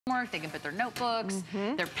homework, they can put their notebooks,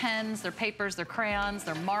 their pens, their papers, their crayons,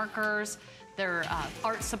 their markers, their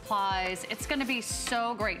art supplies. It's gonna be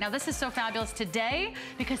so great. Now this is so fabulous today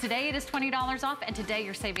because today it is $20 off and today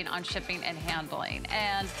you're saving on shipping and handling.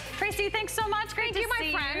 And Tracy, thanks so much. Great to see you,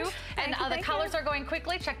 my friend. And the colors are going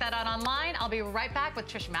quickly. Check that out online. I'll be right back with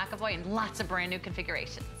Trish McEvoy and lots of brand new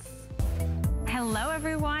configurations. Hello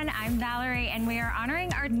everyone, I'm Valerie and we are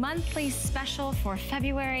honoring our monthly special for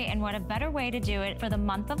February, and what a better way to do it for the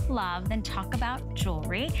month of love than talk about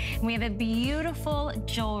jewelry. And we have a beautiful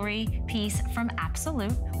jewelry piece from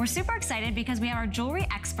Absolute. We're super excited because we have our jewelry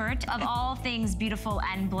expert of all things beautiful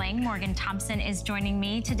and bling. Morgan Thompson is joining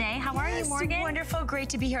me today. How are you, Morgan? Wonderful, great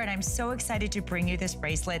to be here, and I'm so excited to bring you this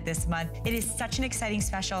bracelet this month. It is such an exciting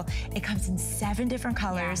special. It comes in 7 different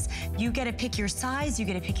colors. You get to pick your size, you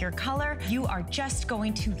get to pick your color. You are just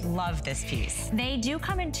going to love this piece. They do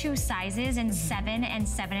come in 2 sizes, in 7 and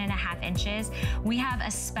 7.5 inches. We have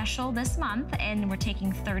a special this month and we're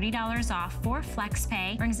taking $30 off for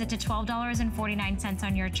FlexPay. Brings it to $12.49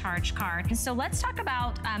 on your charge card. And so let's talk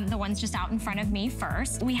about the ones just out in front of me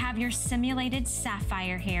first. We have your simulated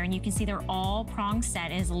sapphire here, and you can see they're all prong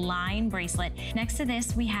set as line bracelet. Next to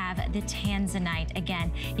this, we have the tanzanite.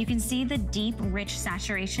 Again, you can see the deep, rich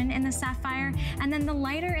saturation in the sapphire, and then the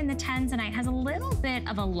lighter in the tanzanite has a little bit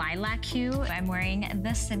of a lilac hue. I'm wearing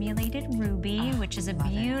the simulated ruby, which is a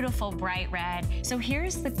beautiful bright red. So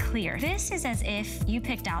here's the clear. This is as if you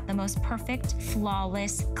picked out the most perfect,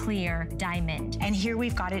 flawless, clear diamond. And here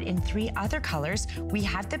we've got it in 3 other colors. We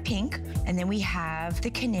have the pink, and then we have the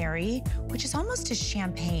canary, which is almost a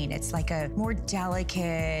champagne. It's like a more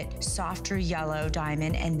delicate, softer yellow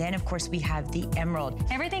diamond. And then of course we have the emerald.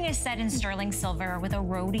 Everything is set in sterling silver with a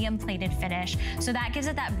rhodium plated finish. So that gives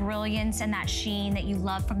it that brilliance and that sheen that you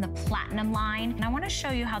love from the platinum line. And I want to show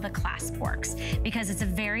you how the clasp works because it's a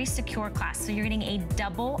very secure clasp. So you're getting a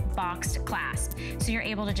double boxed clasp. So you're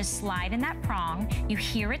able to just slide in that prong, you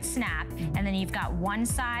hear it snap, and then you've got one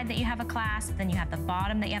side that you have a clasp, then you have the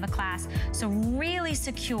bottom that you have a clasp. So really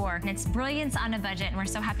secure, and it's brilliance on a budget, and we're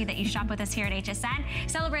so happy that you shop with us here at HSN.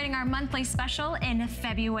 Celebrating our monthly special in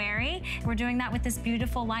February. We're doing that with this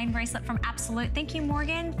beautiful line bracelet from Absolute. Thank you,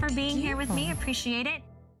 Morgan, for being here with me. Appreciate it.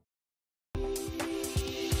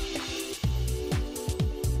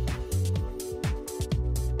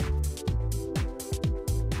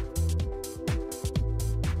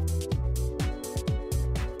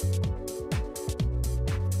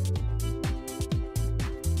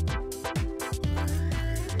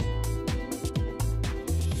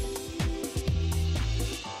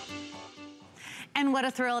 And what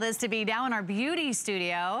a thrill it is to be now in our beauty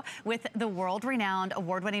studio with the world-renowned,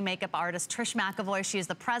 award-winning makeup artist, Trish McEvoy. She is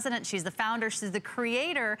the president, she's the founder, she's the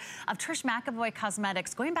creator of Trish McEvoy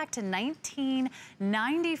Cosmetics, going back to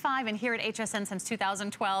 1995 and here at HSN since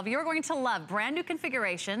 2012. You're going to love brand new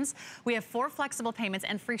configurations. We have 4 flexible payments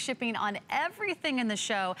and free shipping on everything in the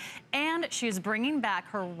show. And she is bringing back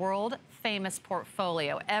her world-famous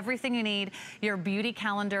portfolio. Everything you need, your beauty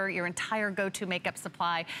calendar, your entire go-to makeup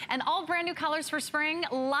supply, and all brand new colors for spring.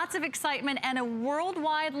 Lots of excitement and a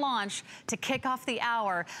worldwide launch to kick off the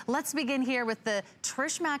hour. Let's begin here with the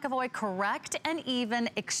Trish McEvoy Correct and Even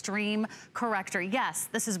Extreme Corrector. Yes,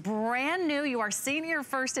 this is brand new. You are seeing it here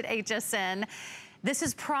first at HSN. This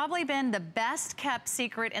has probably been the best kept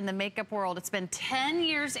secret in the makeup world. It's been 10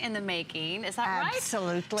 years in the making. Is that right?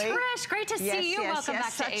 Absolutely. Trish, great to see you. Welcome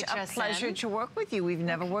back to HSN. Such a pleasure to work with you. We've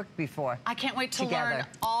never worked before. I can't wait to learn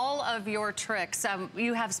all of your tricks.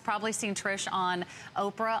 You have probably seen Trish on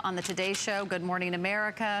Oprah, on the Today Show, Good Morning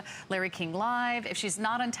America, Larry King Live. If she's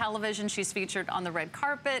not on television, she's featured on the red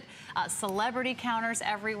carpet, celebrity counters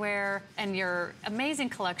everywhere, and your amazing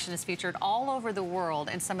collection is featured all over the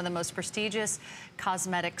world in some of the most prestigious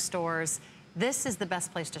cosmetic stores. This is the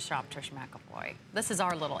best place to shop, Trish McEvoy. This is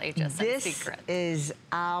our little HSN secret. This is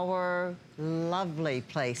our lovely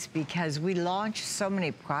place because we launch so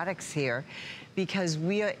many products here because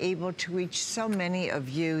we are able to reach so many of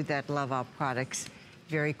you that love our products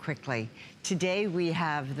very quickly. Today we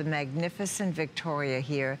have the magnificent Victoria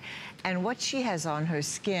here, and what she has on her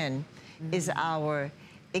skin is our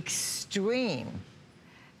extreme,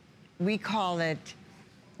 we call it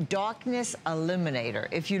Darkness Eliminator.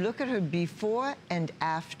 If you look at her before and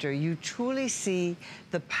after, you truly see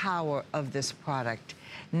the power of this product.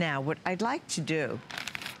 Now, what I'd like to do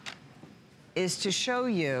is to show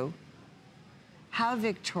you how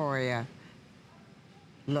Victoria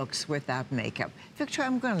looks without makeup. Victoria,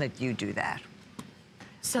 I'm going to let you do that.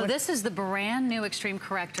 So this is the brand new Extreme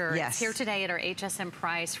Corrector. Yes. It's here today at our HSN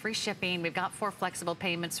price, free shipping. We've got 4 flexible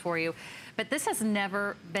payments for you. But this has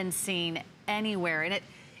never been seen anywhere. And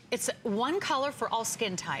It's one color for all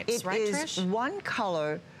skin types, right, Trish? It is one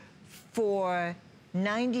color for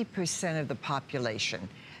 90% of the population.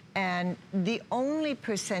 And the only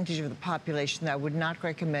percentage of the population that I would not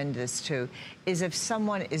recommend this to is if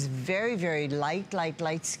someone is very, very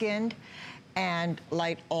light-skinned and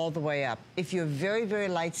light all the way up. If you're very, very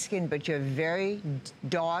light-skinned, but you're very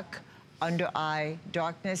dark, under-eye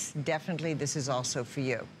darkness, definitely this is also for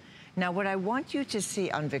you. Now, what I want you to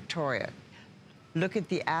see on Victoria, look at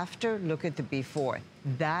the after, look at the before.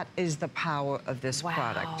 That is the power of this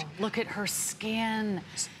product. Look at her skin.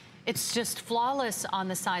 It's just flawless on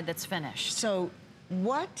the side that's finished. So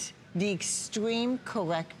what the Extreme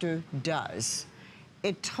Corrector does,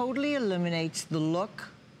 it totally eliminates the look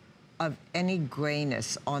of any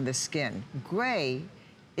grayness on the skin. Gray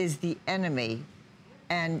is the enemy,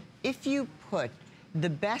 and if you put the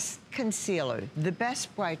best concealer, the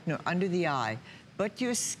best brightener under the eye, but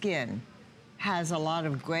your skin has a lot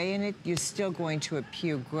of gray in it, you're still going to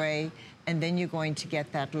appear gray, and then you're going to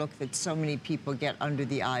get that look that so many people get under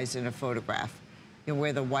the eyes in a photograph, you know,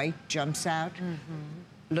 where the white jumps out.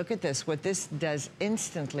 Look at this. What this does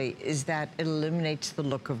instantly is that it eliminates the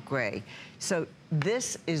look of gray. So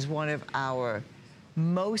this is one of our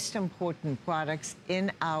most important products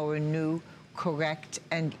in our new Correct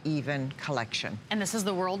and Even collection. And this is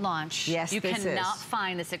the world launch. Yes, you this cannot is.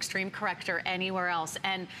 find this Extreme Corrector anywhere else.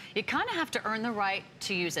 And you kind of have to earn the right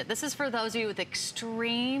to use it. This is for those of you with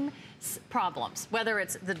extreme problems, whether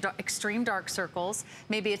it's the extreme dark circles,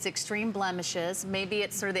 maybe it's extreme blemishes, maybe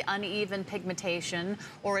it's sort of the uneven pigmentation,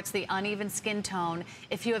 or it's the uneven skin tone.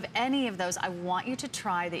 If you have any of those, I want you to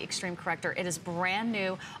try the Extreme Corrector. It is brand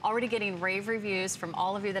new, already getting rave reviews from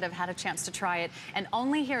all of you that have had a chance to try it. And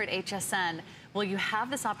only here at HSN will you have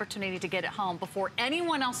this opportunity to get it home before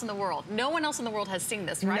anyone else in the world. No one else in the world has seen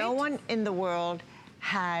this, right? No one in the world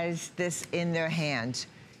has this in their hands.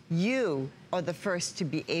 You are the first to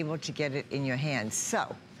be able to get it in your hands.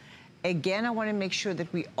 So, again, I want to make sure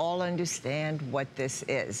that we all understand what this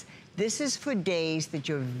is. This is for days that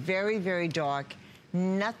you're very, very dark.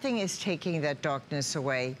 Nothing is taking that darkness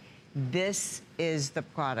away. This is the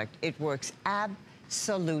product. It works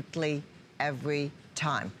absolutely every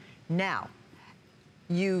time. Now,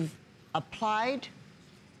 you've applied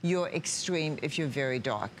your Extreme if you're very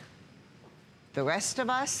dark. The rest of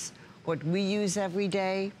us, what we use every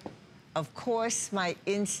day, of course, my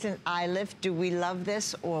Instant Eye Lift. Do we love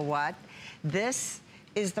this or what? This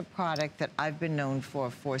is the product that I've been known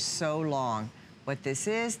for so long. What this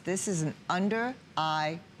is an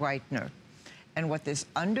under-eye brightener. And what this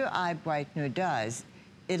under-eye brightener does,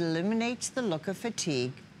 it eliminates the look of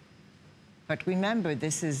fatigue. But remember,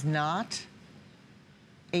 this is not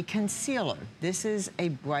a concealer. This is a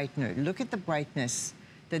brightener. Look at the brightness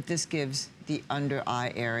that this gives the under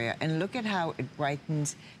eye area, and look at how it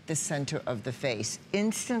brightens the center of the face.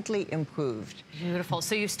 Instantly improved. Beautiful.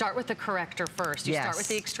 So you start with the corrector first. You start with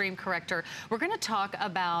the Extreme Corrector. We're going to talk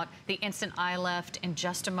about the Instant Eye Lift in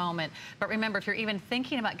just a moment. But remember, if you're even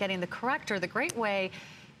thinking about getting the corrector, the great way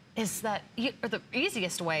is that, or the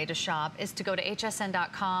easiest way to shop is to go to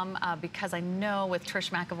hsn.com because I know with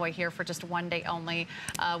Trish McEvoy here for just one day only,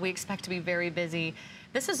 we expect to be very busy.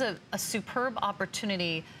 This is a superb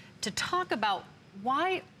opportunity to talk about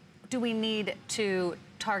why do we need to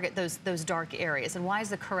target those dark areas, and why is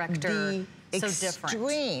the corrector so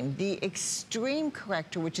different? The Extreme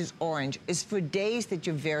Corrector, which is orange, is for days that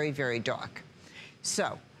you're very, very dark.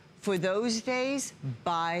 So for those days,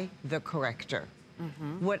 buy the corrector.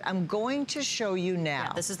 What I'm going to show you now.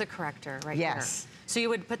 Yeah, this is the corrector right here. So you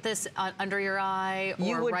would put this under your eye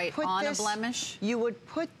or right on a blemish? You would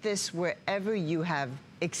put this wherever you have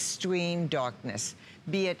extreme darkness,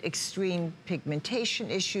 be it extreme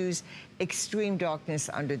pigmentation issues, extreme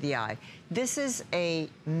darkness under the eye. This is a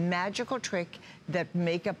magical trick that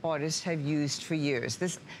makeup artists have used for years.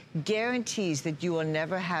 This guarantees that you will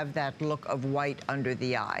never have that look of white under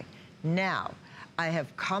the eye. Now, I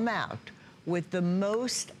have come out with the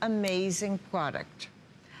most amazing product,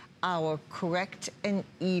 our Correct and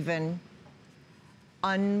Even,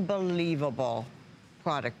 unbelievable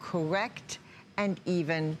product, Correct and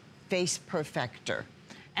Even Face Perfector.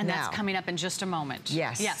 And now, that's coming up in just a moment.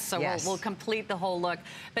 Yes. Yes, so we'll complete the whole look.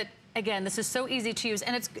 But again, this is so easy to use,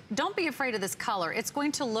 and don't be afraid of this color. It's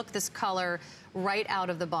going to look this color right out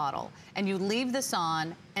of the bottle. And you leave this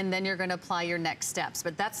on, and then you're gonna apply your next steps.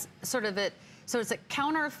 But that's sort of it. So is it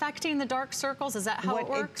counter-affecting the dark circles? Is that how it works?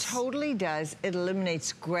 What it totally does, it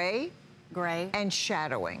eliminates gray and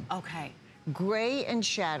shadowing. Okay. Gray and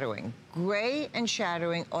shadowing. Gray and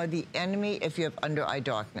shadowing are the enemy if you have under-eye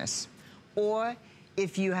darkness. Or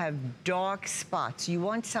if you have dark spots, you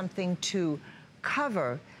want something to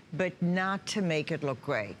cover but not to make it look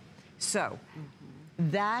gray. So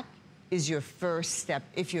that is your first step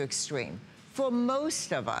if you're extreme. For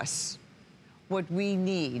most of us, what we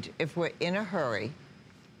need if we're in a hurry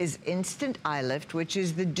is Instant Eye Lift, which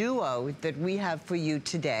is the duo that we have for you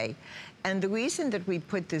today. And the reason that we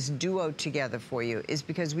put this duo together for you is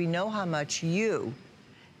because we know how much you,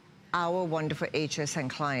 our wonderful HSN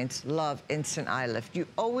clients, love Instant Eye Lift. You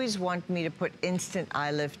always want me to put Instant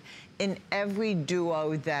Eye Lift in every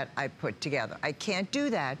duo that I put together. I can't do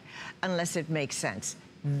that unless it makes sense.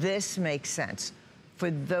 This makes sense. For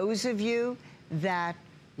those of you that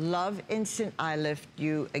love Instant Eye Lift,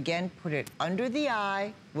 you again put it under the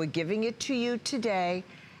eye. We're giving it to you today.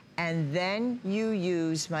 And then you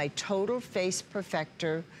use my Total Face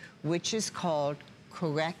Perfector, which is called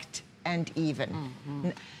Correct and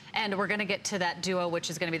Even. And we're gonna get to that duo, which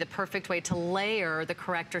is gonna be the perfect way to layer the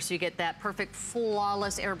corrector so you get that perfect,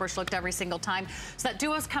 flawless airbrush look every single time. So that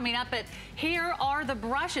duo's coming up, but here are the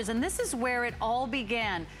brushes, and this is where it all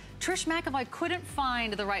began. Trish McEvoy couldn't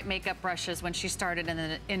find the right makeup brushes when she started in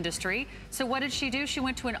the industry. So what did she do? She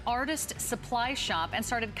went to an artist supply shop and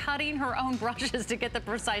started cutting her own brushes to get the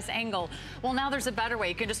precise angle. Well, now there's a better way.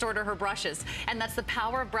 You can just order her brushes. And that's the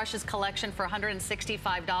Power of Brushes collection for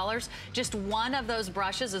 $165. Just one of those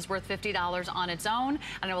brushes is worth $50 on its own.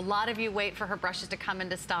 I know a lot of you wait for her brushes to come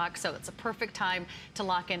into stock, so it's a perfect time to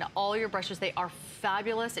lock in all your brushes. They are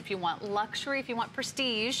fabulous. If you want luxury, if you want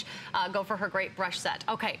prestige, go for her great brush set.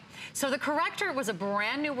 Okay. So the corrector was a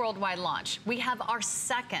brand new worldwide launch. We have our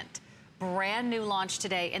second brand new launch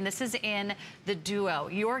today, and this is in the duo.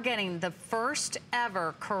 You're getting the first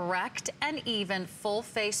ever Correct and Even Full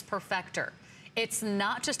Face Perfector. It's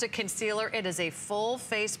not just a concealer, it is a full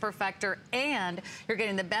face perfector, and you're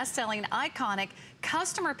getting the best-selling, iconic,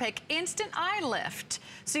 customer pick Instant Eye Lift.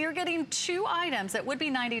 So you're getting two items that would be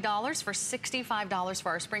 $90 for $65 for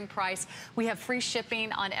our spring price. We have free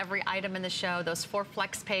shipping on every item in the show. Those 4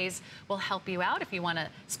 flex pays will help you out if you want to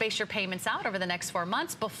space your payments out over the next 4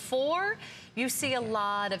 months. Before, you see a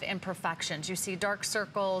lot of imperfections. You see dark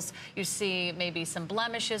circles, you see maybe some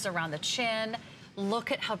blemishes around the chin.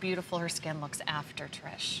 Look at how beautiful her skin looks after,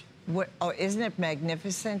 Trish. Oh, isn't it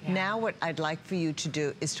magnificent? Yeah. Now what I'd like for you to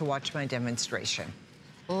do is to watch my demonstration.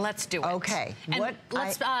 Let's do it. Okay. And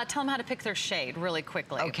let's tell them how to pick their shade really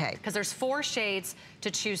quickly. Okay. Because there's 4 shades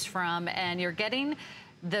to choose from, and you're getting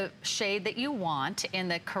the shade that you want in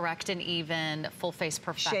the Correct and Even Full Face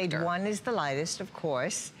Perfector. Shade 1 is the lightest, of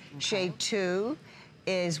course. Okay. Shade 2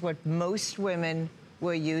 is what most women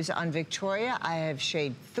will use on Victoria. I have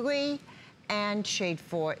shade 3. And shade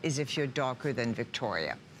 4 is if you're darker than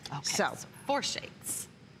Victoria. Okay, so 4 shades.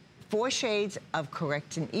 4 shades of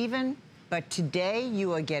Correct and Even, but today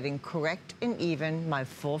you are getting Correct and Even, my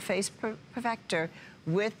full face perfector,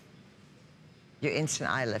 with your Instant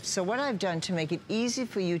Eye Lift. So what I've done to make it easy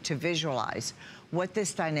for you to visualize what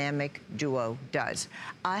this dynamic duo does,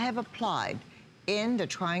 I have applied in the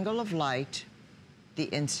triangle of light the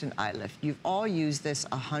Instant Eye Lift. You've all used this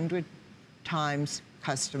 100 times,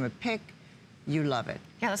 customer pick. You love it.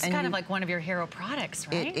 Yeah, this is kind of like one of your hero products,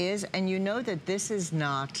 right? It is, and you know that this is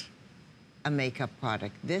not a makeup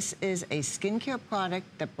product. This is a skincare product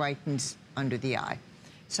that brightens under the eye.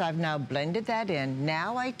 So I've now blended that in.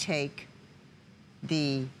 Now I take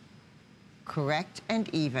the Correct and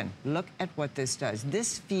Even. Look at what this does.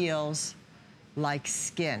 This feels like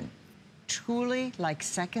skin, truly like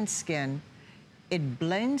second skin. It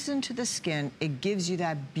blends into the skin. It gives you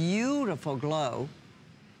that beautiful glow.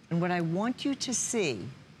 And what I want you to see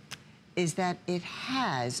is that it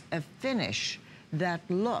has a finish that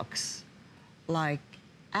looks like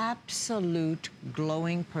absolute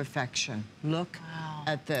glowing perfection. Look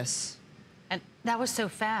at this. And that was so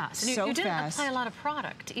fast. So you didn't fast. apply a lot of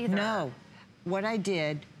product either. No. What I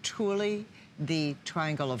did, truly the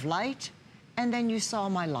triangle of light, and then you saw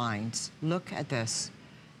my lines. Look at this.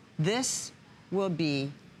 This will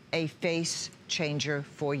be a face changer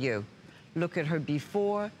for you. Look at her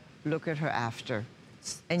before, look at her after.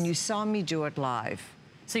 And you saw me do it live.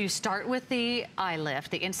 So you start with the eye lift,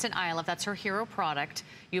 the Instant Eye Lift. That's her hero product.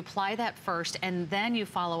 You apply that first, and then you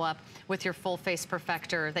follow up with your Full Face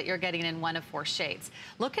Perfector that you're getting in one of 4 shades.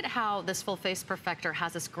 Look at how this Full Face Perfector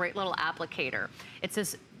has this great little applicator. It's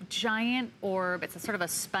this giant orb. It's a sort of a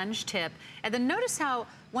sponge tip. And then notice how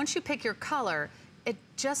once you pick your color, it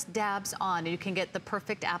just dabs on. You can get the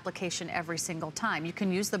perfect application every single time. You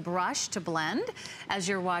can use the brush to blend as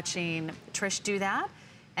you're watching Trish do that.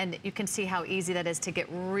 And you can see how easy that is to get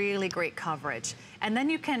really great coverage. And then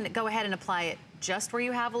you can go ahead and apply it just where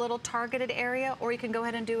you have a little targeted area, or you can go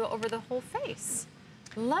ahead and do it over the whole face.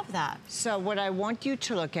 Love that. So what I want you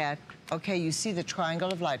to look at Okay, you see the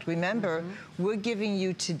triangle of light. Remember, we're giving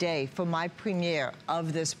you today, for my premiere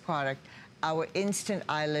of this product, our Instant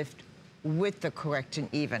Eye Lift with the Correct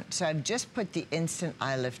and Even. So I've just put the Instant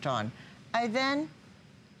Eye Lift on. I then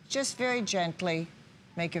just very gently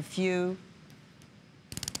make a few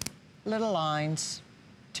little lines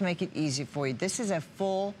to make it easy for you. This is a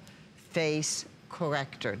full face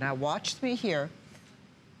corrector. Now watch me here.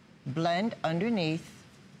 Blend underneath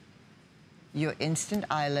your Instant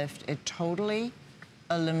Eye Lift. It totally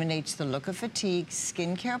eliminates the look of fatigue.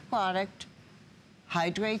 Skincare product,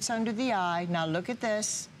 hydrates under the eye. Now look at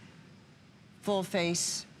this. Full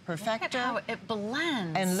face perfector. Look at how it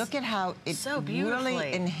blends. And look at how it so beautifully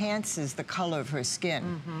really enhances the color of her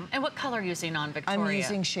skin. And what color are you using on Victoria? I'm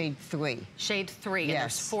using shade 3. Shade 3, and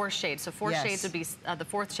there's 4 shades. So 4 shades would be, the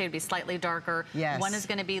 4th shade would be slightly darker. Yes. 1 is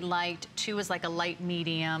gonna be light, 2 is like a light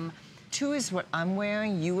medium. 2 is what I'm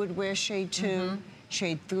wearing. You would wear shade 2.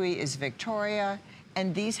 Shade 3 is Victoria.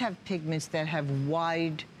 And these have pigments that have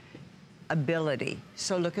wide ability.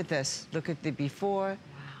 So look at this. Look at the before.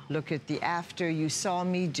 Look at the after. You saw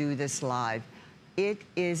me do this live. It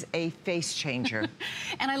is a face changer.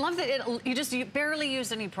 And I love that you barely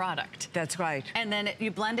use any product. That's right. And then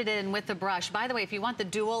you blend it in with the brush. By the way, if you want the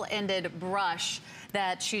dual-ended brush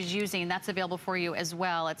that she's using, that's available for you as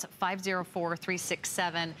well. It's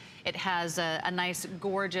 504367. It has a nice,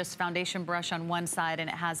 gorgeous foundation brush on one side, and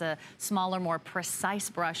it has a smaller, more precise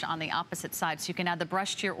brush on the opposite side. So you can add the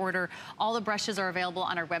brush to your order. All the brushes are available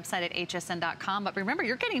on our website at hsn.com. But remember,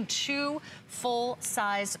 you're getting 2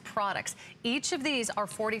 full-size products. Each of these are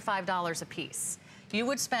 $45 a piece. You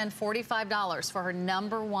would spend $45 for her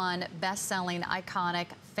 #1 best-selling, iconic,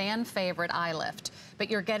 fan favorite eye lift. But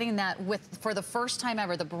you're getting that for the first time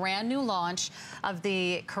ever, the brand new launch of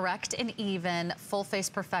the Correct and Even Full Face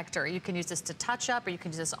Perfector. You can use this to touch up, or you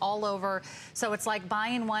can use this all over. So it's like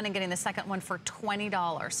buying one and getting the second one for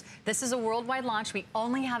 $20. This is a worldwide launch. We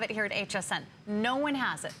only have it here at HSN. No one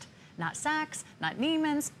has it. Not Saks, not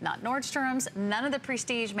Neiman's, not Nordstrom's. None of the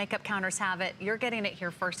prestige makeup counters have it. You're getting it here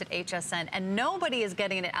first at HSN, and nobody is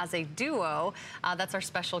getting it as a duo. That's our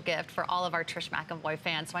special gift for all of our Trish McEvoy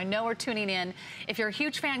fans. So I know we're tuning in. If you're a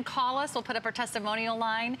huge fan, call us. We'll put up our testimonial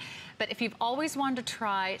line. But if you've always wanted to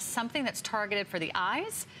try something that's targeted for the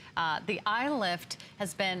eyes, the eye lift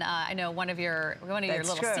has been, I know, one of your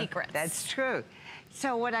little secrets. That's true.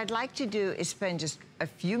 So what I'd like to do is spend just a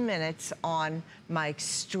few minutes on my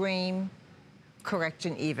extreme Correct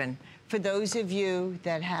and Even. For those of you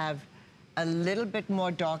that have a little bit more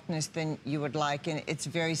darkness than you would like, and it's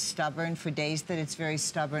very stubborn, for days that it's very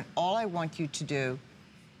stubborn, all I want you to do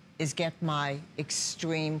is get my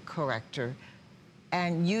extreme corrector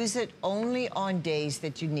and use it only on days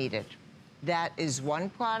that you need it. That is one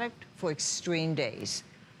product for extreme days.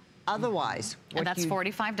 Otherwise, and that's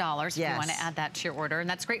 $45 if you want to Yes. add that to your order. And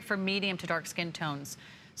that's great for medium to dark skin tones.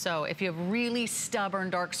 So if you have really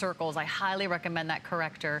stubborn dark circles, I highly recommend that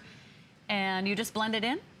corrector. And you just blend it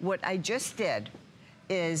in? What I just did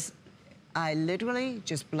is I literally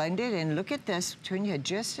just blended in. Look at this. Turn your head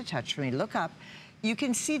just a touch for me. Look up. You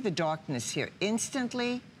can see the darkness here.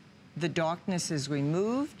 Instantly, the darkness is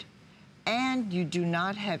removed, and you do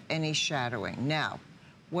not have any shadowing. Now,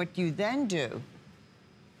 what you then do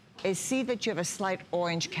is see that you have a slight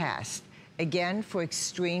orange cast. Again, for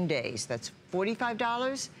extreme days. That's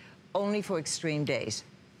 $45 only for extreme days.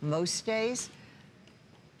 Most days,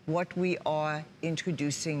 what we are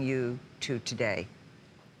introducing you to today,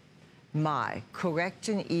 my Correct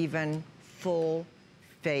and Even full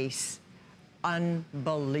face,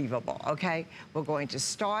 unbelievable, okay? We're going to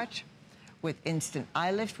start with Instant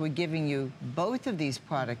Eye Lift. We're giving you both of these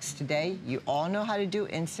products today. You all know how to do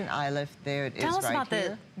Instant Eye Lift. There it is right here. Tell us about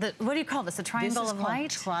the, what do you call this, the triangle of light?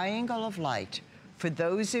 This is called Triangle of Light. For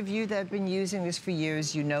those of you that have been using this for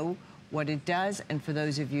years, you know what it does, and for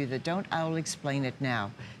those of you that don't, I will explain it now.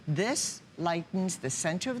 This lightens the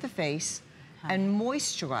center of the face and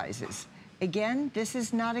moisturizes. Again, this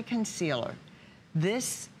is not a concealer.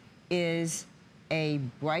 This is a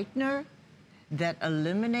brightener that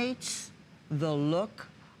eliminates the look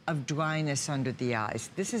of dryness under the eyes.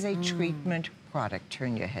 This is a treatment product.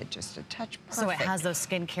 Turn your head just a touch. Perfect. So it has those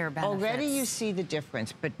skincare benefits. Already you see the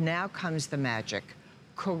difference, but now comes the magic.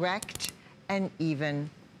 Correct and Even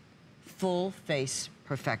full face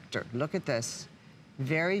perfector. Look at this.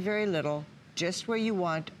 Very, very little, just where you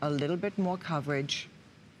want a little bit more coverage.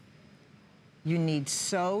 You need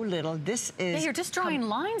so little. This is... Yeah, you're just drawing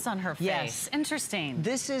lines on her face. Yes. Interesting.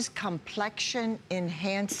 This is complexion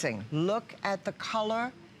enhancing. Look at the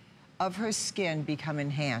color of her skin become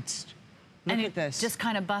enhanced. Look and at this. Just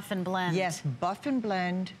kind of buff and blend. Yes, buff and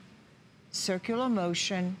blend, circular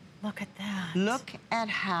motion, Look at that. Look at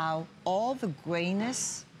how all the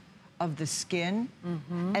grayness of the skin,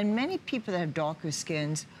 and many people that have darker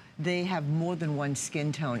skins, they have more than one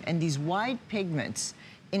skin tone. And these wide pigments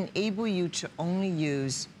enable you to only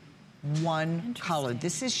use one color.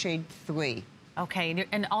 This is shade 3. Okay,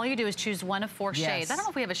 and all you do is choose one of 4 shades. I don't know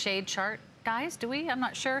if we have a shade chart, guys, do we? I'm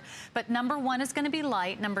not sure. But number 1 is going to be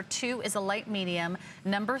light. Number 2 is a light medium.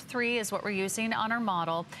 Number 3 is what we're using on our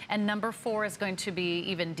model. And number 4 is going to be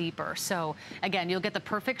even deeper. So again, you'll get the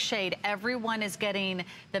perfect shade. Everyone is getting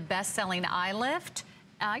the best-selling eye lift.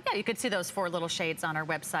 Yeah, you could see those 4 little shades on our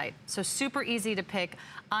website. So super easy to pick.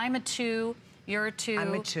 I'm a 2. You're a 2.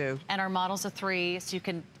 I'm a 2. And our model's a 3, so you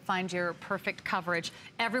can find your perfect coverage.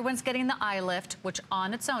 Everyone's getting the eye lift, which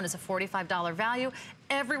on its own is a $45 value.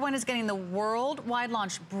 Everyone is getting the worldwide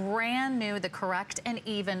launch, brand new, the Correct and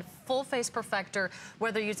Even Full Face Perfector.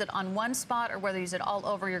 Whether you use it on one spot or whether you use it all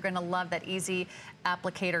over, you're gonna love that easy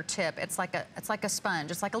applicator tip. It's like a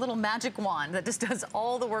sponge. It's like a little magic wand that just does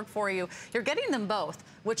all the work for you. You're getting them both,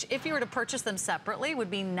 which if you were to purchase them separately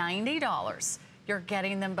would be $90. You're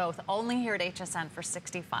getting them both only here at HSN for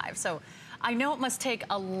 $65. So I know it must take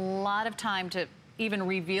a lot of time to even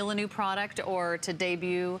reveal a new product or to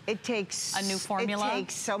debut a new formula. It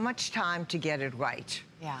takes so much time to get it right.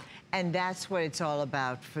 Yeah. And that's what it's all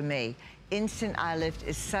about for me. Instant Eye Lift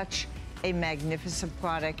is such a magnificent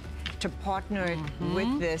product. To partner it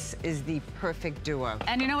with this is the perfect duo.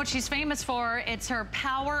 And you know what she's famous for? It's her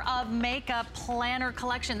Power of Makeup Planner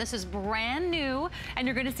Collection. This is brand new, and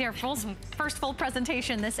you're gonna see our first full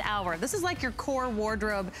presentation this hour. This is like your core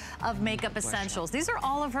wardrobe of makeup essentials. These are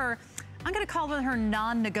all of her, I'm gonna call them her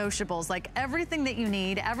non-negotiables, like everything that you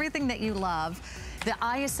need, everything that you love. The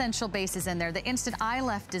eye essential base is in there. The instant eye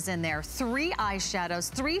lift is in there. 3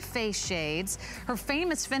 eyeshadows, 3 face shades. Her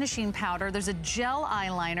famous finishing powder. There's a gel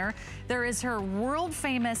eyeliner. There is her world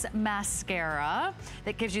famous mascara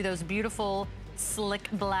that gives you those beautiful slick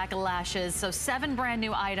black lashes. So 7 brand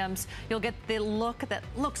new items. You'll get the look that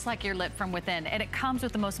looks like you're lit from within. And it comes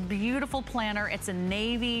with the most beautiful planner. It's a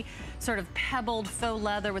navy sort of pebbled faux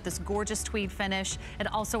leather with this gorgeous tweed finish.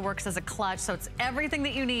 It also works as a clutch, so it's everything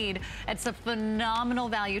that you need. It's a phenomenal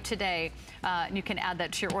value today. And you can add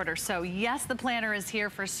that to your order. So yes, the planner is here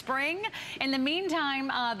for spring. In the meantime,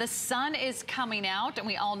 the sun is coming out, and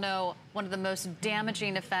we all know one of the most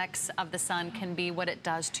damaging effects of the sun can be what it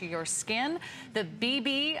does to your skin. The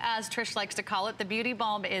BB, as Trish likes to call it, the Beauty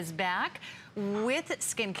Balm is back with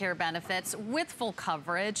skincare benefits, with full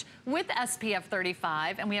coverage, with SPF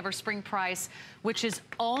 35, and we have our spring price, which is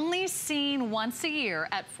only seen once a year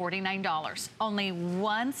at $49. Only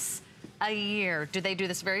once a year do they do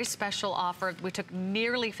this very special offer. We took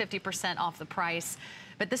nearly 50% off the price.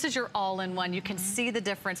 But this is your all-in-one. You can see the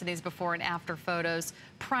difference in these before and after photos.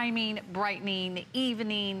 Priming, brightening,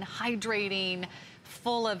 evening, hydrating,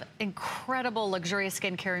 full of incredible luxurious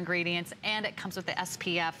skincare ingredients, and it comes with the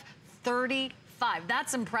SPF 35.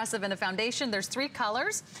 That's impressive. In the foundation, there's 3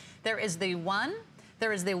 colors. There is the 1,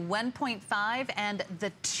 there is the 1.5, and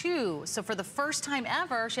the 2. So for the first time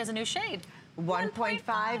ever, she has a new shade.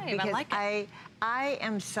 1.5, because I like it. I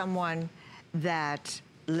am someone that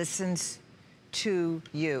listens to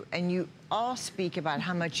you, and you all speak about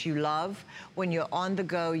how much you love when you're on the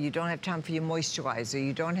go. You don't have time for your moisturizer,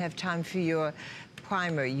 you don't have time for your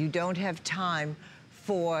primer, you don't have time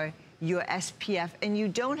for your SPF, and you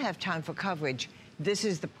don't have time for coverage. This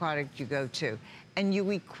is the product you go to. And you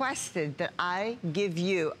requested that I give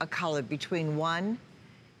you a color between 1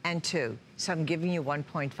 and 2, so I'm giving you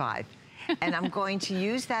 1.5. And I'm going to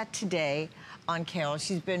use that today on Carol.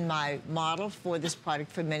 She's been my model for this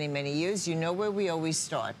product for many, many years. You know where we always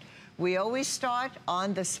start. We always start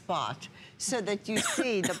on the spot so that you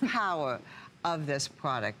see the power of this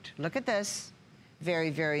product. Look at this.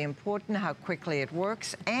 Very, very important how quickly it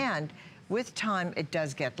works. And with time, it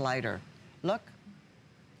does get lighter. Look.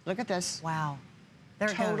 Look at this. Wow. There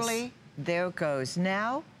it goes. Totally, there it goes.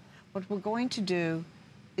 Now, what we're going to do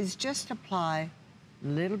is just apply a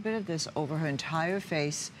little bit of this over her entire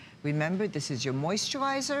face. Remember, this is your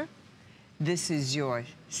moisturizer, this is your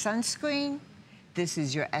sunscreen, this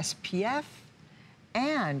is your SPF,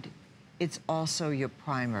 and it's also your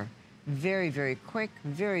primer. Very, very quick,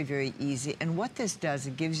 very, very easy. And what this does,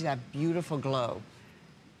 it gives you that beautiful glow.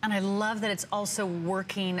 And I love that it's also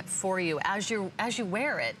working for you as you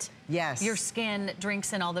wear it. Yes. Your skin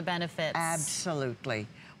drinks in all the benefits. Absolutely.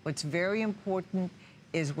 What's very important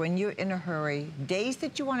is when you're in a hurry, days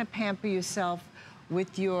that you want to pamper yourself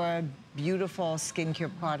with your beautiful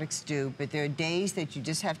skincare products do, but there are days that you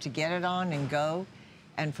just have to get it on and go,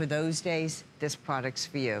 and for those days, this product's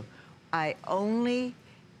for you. I only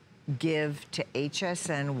give to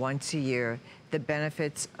HSN once a year the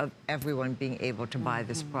benefits of everyone being able to buy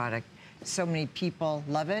this product. So many people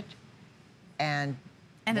love it, and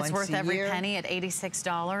it's worth every penny at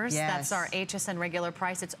 $86. Yes. That's our HSN regular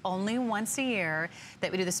price. It's only once a year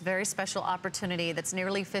that we do this very special opportunity that's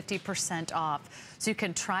nearly 50% off. So you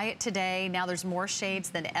can try it today. Now there's more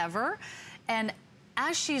shades than ever. And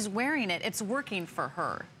as she's wearing it, it's working for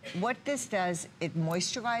her. What this does, it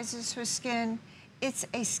moisturizes her skin. It's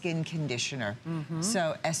a skin conditioner.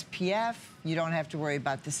 So SPF, you don't have to worry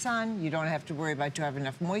about the sun. You don't have to worry about, do I have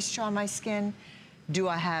enough moisture on my skin? Do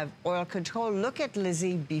I have oil control? Look at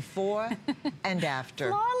Lizzie before and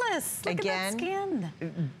after. Flawless. Look Again, at that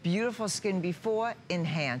skin. Beautiful skin before,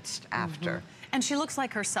 enhanced after. And she looks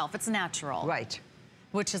like herself. It's natural. Right.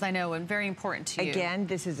 Which is, I know, very important to you. Again,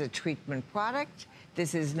 this is a treatment product.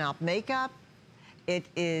 This is not makeup. It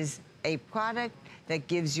is a product that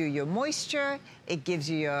gives you your moisture, it gives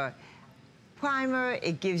you your primer,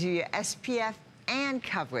 it gives you your SPF and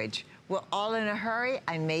coverage. We're all in a hurry.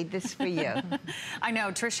 I made this for you. I know.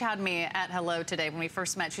 Trish had me at hello today when we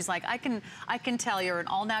first met. She's like, I can tell you're an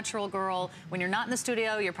all-natural girl. When you're not in the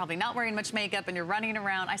studio, you're probably not wearing much makeup and you're running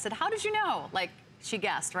around. I said, how did you know? Like, she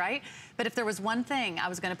guessed, right? But if there was one thing I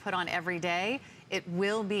was going to put on every day, it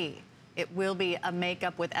will be a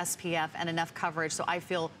makeup with SPF and enough coverage, so I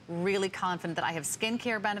feel really confident that I have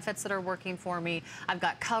skincare benefits that are working for me, I've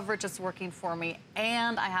got coverage that's working for me,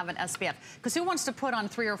 and I have an SPF. Because who wants to put on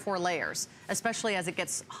 3 or 4 layers, especially as it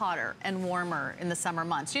gets hotter and warmer in the summer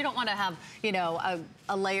months? You don't want to have, you know,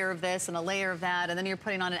 a layer of this and a layer of that, and then you're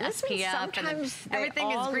putting on an SPF, and then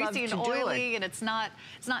everything is greasy and oily, and it's not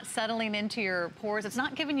settling into your pores. It's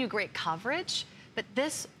not giving you great coverage. But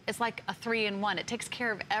this is like a 3-in-1. It takes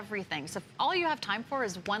care of everything. So if all you have time for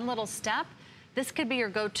is one little step, this could be your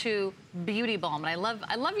go-to beauty balm. And I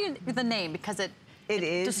love the name because it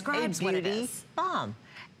describes what it is. It is a beauty balm.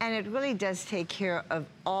 And it really does take care of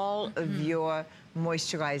all of your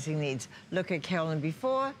moisturizing needs. Look at Carolyn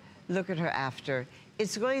before, look at her after.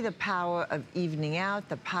 It's really the power of evening out,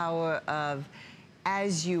 the power of,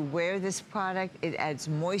 as you wear this product, it adds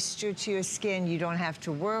moisture to your skin. You don't have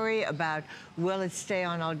to worry about, will it stay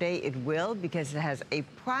on all day? It will, because it has a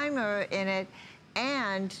primer in it,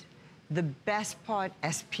 and the best part,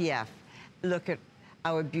 SPF. Look at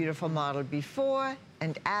our beautiful model before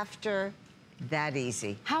and after. That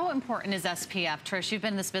easy. How important is SPF, Trish? You've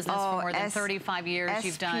been in this business for more than 35 years. SPF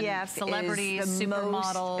You've done celebrities, is the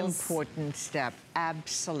supermodels. Most important step,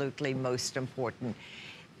 absolutely most important.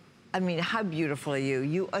 I mean, how beautiful are you?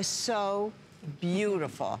 You are so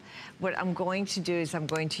beautiful. What I'm going to do is I'm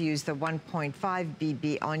going to use the 1.5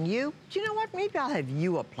 BB on you. Do you know what? Maybe I'll have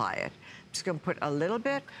you apply it. I'm just going to put a little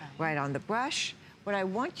bit right on the brush. What I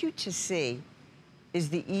want you to see is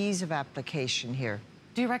the ease of application here.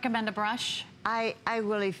 Do you recommend a brush? I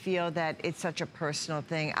really feel that it's such a personal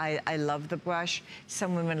thing. I love the brush.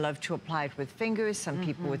 Some women love to apply it with fingers, some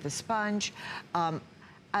people with a sponge. I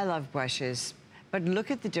love brushes. But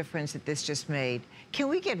look at the difference that this just made. Can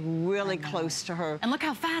we get really close to her? And look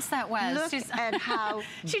how fast that was. Look at how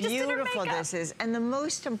beautiful this is. And the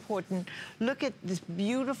most important, look at this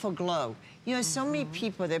beautiful glow. You know, so many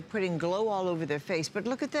people, they're putting glow all over their face, but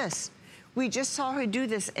look at this. We just saw her do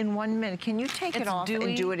this in 1 minute. Can you take it off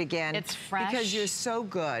and do it again? It's fresh. Because you're so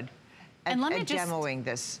good at demoing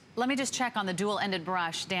this. Let me just check on the dual-ended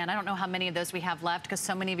brush, Dan. I don't know how many of those we have left because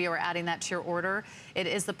so many of you are adding that to your order. It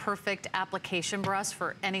is the perfect application brush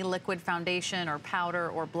for any liquid foundation or powder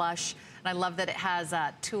or blush. And I love that it has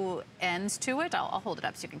 2 ends to it. I'll hold it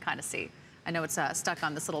up so you can kind of see. I know it's stuck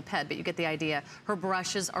on this little ped, but you get the idea. Her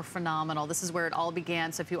brushes are phenomenal. This is where it all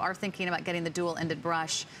began. So if you are thinking about getting the dual-ended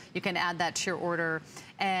brush, you can add that to your order.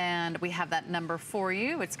 And we have that number for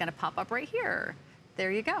you. It's going to pop up right here.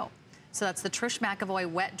 There you go. So that's the Trish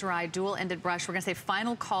McEvoy Wet Dry Dual-Ended Brush. We're going to say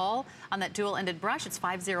final call on that dual-ended brush. It's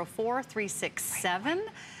 504-367.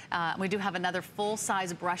 We do have another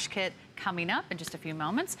full-size brush kit coming up in just a few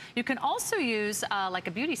moments. You can also use like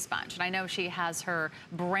a beauty sponge. And I know she has her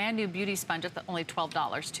brand new beauty sponge at only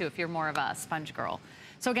 $12 too, if you're more of a sponge girl.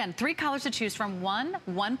 So again, 3 colors to choose from, 1,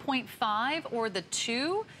 1.5, or the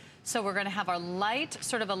 2. So we're going to have our light,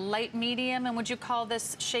 sort of a light medium, and would you call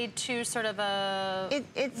this shade 2 sort of a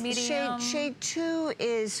medium? Shade 2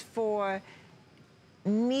 is for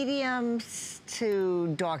mediums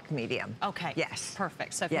to dark medium. Okay. Yes.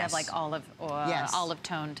 Perfect. So if you have like olive or olive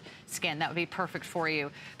toned skin, that would be perfect for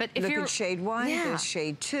you. But if look at shade 1, there's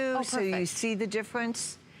shade 2, so you see the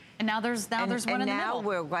difference. And now there's one in the middle. And now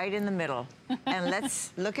we're right in the middle. And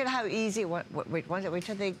let's look at how easy. Wait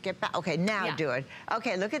till they get back. Okay, now do it.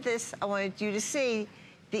 Okay, look at this. I wanted you to see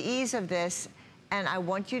the ease of this. And I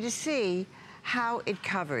want you to see how it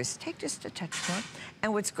covers. Take just a touch more.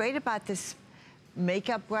 And what's great about this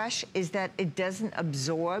makeup brush is that it doesn't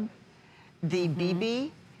absorb the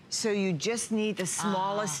BB, so you just need the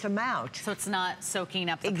smallest amount. So it's not soaking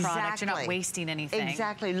up the product, you're not wasting anything.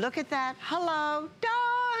 Exactly, look at that. Hello,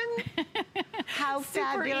 done. How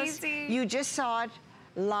fabulous. Easy. You just saw it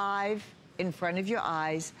live in front of your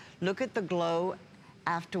eyes. Look at the glow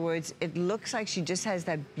afterwards. It looks like she just has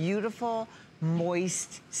that beautiful,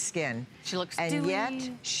 moist skin. She looks and dewy. Yet,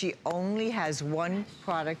 she only has one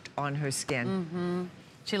product on her skin.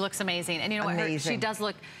 She looks amazing. And you know what, she does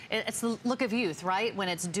look, it's the look of youth, right? When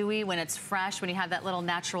it's dewy, when it's fresh, when you have that little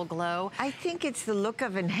natural glow. I think it's the look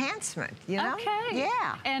of enhancement, you know? Okay.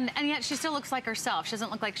 Yeah. And yet she still looks like herself. She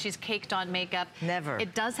doesn't look like she's caked on makeup. Never.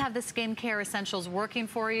 It does have the skincare essentials working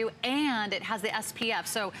for you, and it has the SPF.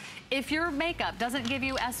 So if your makeup doesn't give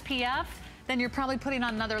you SPF, then you're probably putting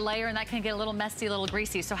on another layer, and that can get a little messy, a little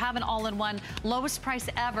greasy. So have an all-in-one. Lowest price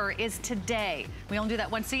ever is today. We only do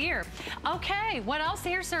that once a year. Okay, what else?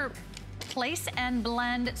 Here's her Place and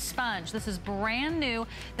Blend sponge. This is brand new.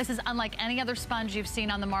 This is unlike any other sponge you've seen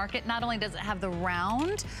on the market. Not only does it have the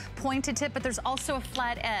round pointed tip, but there's also a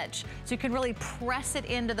flat edge. So you can really press it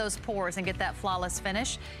into those pores and get that flawless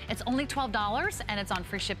finish. It's only $12 and it's on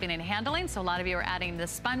free shipping and handling. So a lot of you are adding the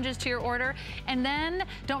sponges to your order. And then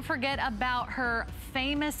don't forget about her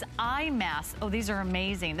famous eye masks. Oh, these are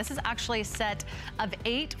amazing. This is actually a set of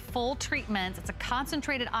 8 full treatments. It's a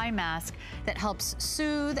concentrated eye mask that helps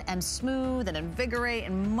soothe and smooth and invigorate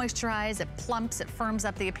and moisturize. It plumps, it firms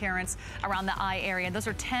up the appearance around the eye area. Those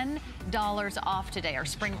are $10 off today, our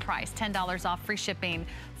spring price. $10 off, free shipping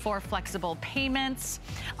for flexible payments.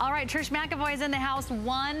 All right, Trish McEvoy is in the house.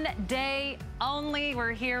 One day only.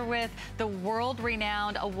 We're here with the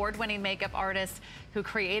world-renowned, award-winning makeup artist who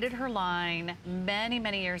created her line many,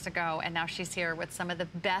 many years ago, and now she's here with some of the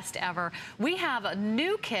best ever. We have a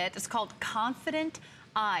new kit. It's called Confident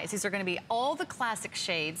Eyes. These are going to be all the classic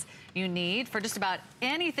shades you need for just about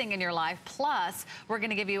anything in your life. Plus, we're going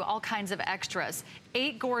to give you all kinds of extras.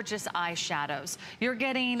 8 gorgeous eyeshadows. You're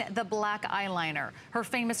getting the black eyeliner, her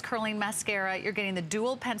famous curling mascara. You're getting the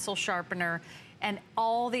dual pencil sharpener, and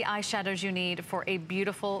all the eyeshadows you need for a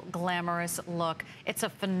beautiful, glamorous look. It's a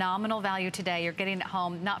phenomenal value today. You're getting it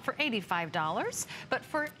home not for $85, but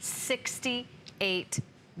for $68.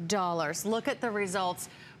 Look at the results.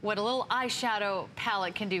 What a little eyeshadow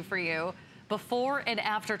palette can do for you before and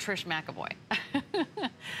after Trish McEvoy.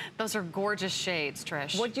 Those are gorgeous shades,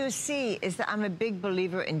 Trish. What you see is that I'm a big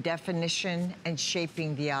believer in definition and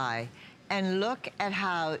shaping the eye. And look at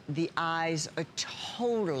how the eyes are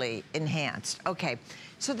totally enhanced. Okay,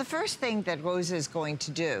 so the first thing that Rosa is going to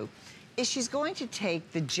do is she's going to take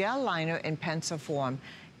the gel liner in pencil form,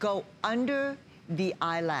 go under the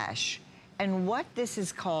eyelash. And what this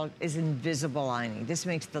is called is invisible lining. This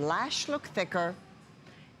makes the lash look thicker.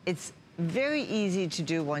 It's very easy to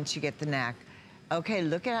do once you get the knack. Okay,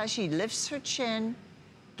 look at how she lifts her chin,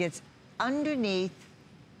 gets underneath,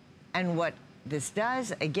 and what this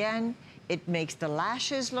does, again, it makes the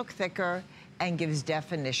lashes look thicker and gives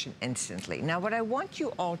definition instantly. Now, what I want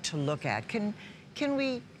you all to look at, can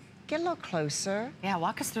we get a little closer? Yeah,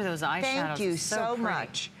 walk us through those eyeshadows. Thank you so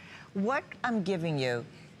much. What I'm giving you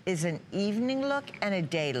is an evening look and a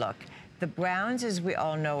day look. The browns, as we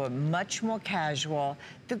all know, are much more casual.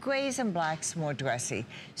 The grays and blacks more dressy.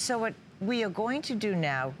 So what we are going to do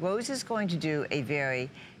now, Rose is going to do a very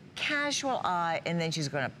casual eye, and then she's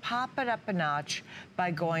going to pop it up a notch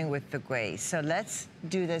by going with the grays. So let's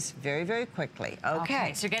do this very, very quickly.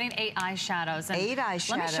 Okay. So you're getting 8 eyeshadows. And 8 eyeshadows.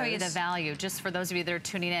 Let me show you the value, just for those of you that are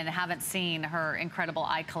tuning in and haven't seen her incredible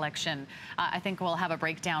eye collection. I think we'll have a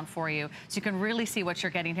breakdown for you, so you can really see what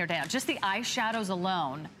you're getting here today. Just the eyeshadows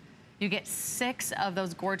alone, you get 6 of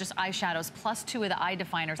those gorgeous eyeshadows, plus 2 of the eye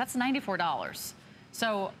definers. That's $94.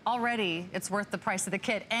 So already it's worth the price of the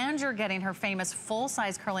kit, and you're getting her famous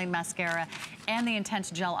full-size curling mascara and the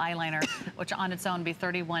intense gel eyeliner, which on its own would be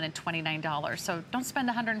 $31 and $29. So don't spend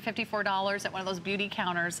 $154 at one of those beauty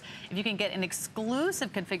counters if you can get an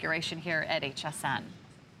exclusive configuration here at HSN.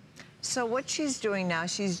 So what she's doing now,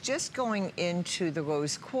 she's just going into the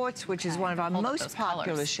rose quartz, which is one of our most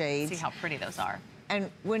popular shades. See how pretty those are. And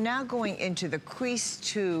we're now going into the crease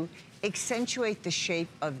to accentuate the shape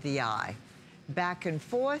of the eye. Back and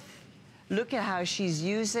forth. Look at how she's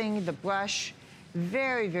using the brush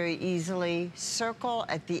very, very easily. Circle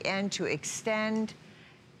at the end to extend.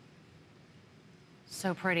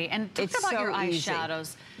 So pretty. And talk about your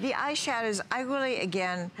eyeshadows. The eyeshadows, I really,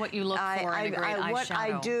 again... What you look for in a great eyeshadow. What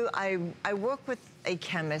I do, I work with a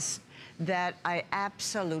chemist that I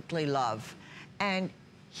absolutely love. And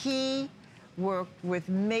he worked with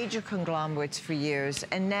major conglomerates for years,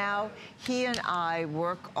 and now he and I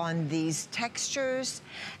work on these textures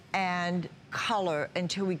and color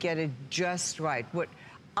until we get it just right. What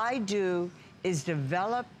I do is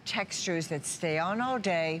develop textures that stay on all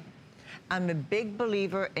day. I'm a big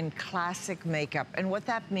believer in classic makeup, and what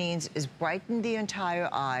that means is brighten the entire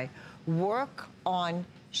eye, work on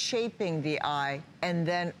shaping the eye, and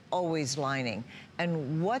then always lining.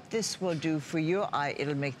 And what this will do for your eye,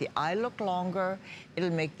 it'll make the eye look longer,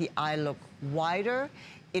 it'll make the eye look wider,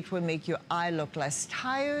 it will make your eye look less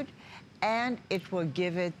tired, and it will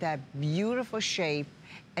give it that beautiful shape,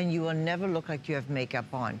 and you will never look like you have makeup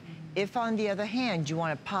on. If, on the other hand, you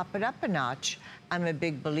want to pop it up a notch, I'm a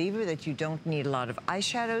big believer that you don't need a lot of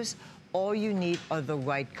eyeshadows. All you need are the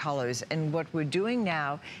right colors. And what we're doing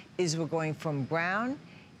now is we're going from brown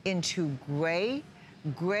into gray.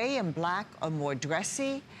 Gray and black are more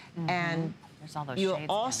dressy, and there's all those you'll shades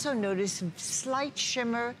also notice slight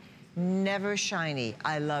shimmer, never shiny.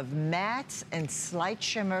 I love mattes and slight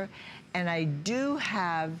shimmer, and I do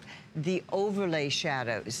have the overlay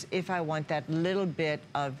shadows if I want that little bit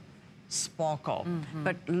of sparkle.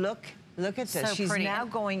 But look at this. So She's pretty. now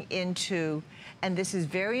going into, and this is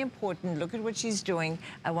very important, look at what she's doing.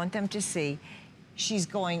 I want them to see. She's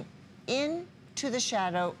going in to the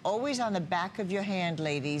shadow, always on the back of your hand,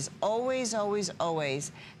 ladies. Always, always,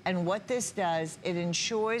 always. And what this does, it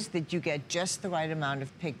ensures that you get just the right amount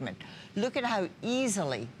of pigment. Look at how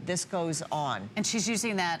easily this goes on. And she's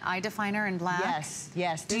using that eye definer in black? Yes,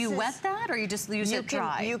 yes. Do you wet that, or you just use it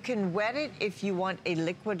dry? You can wet it if you want a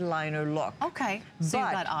liquid liner look. Okay, so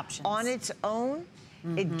you've got options. On its own,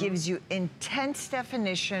 it gives you intense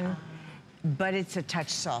definition, but it's a touch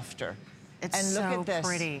softer. It's and look so at this.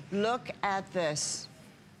 pretty. Look at this.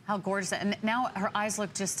 How gorgeous. And now her eyes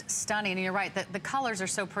look just stunning. And you're right, the colors are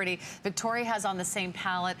so pretty. Victoria has on the same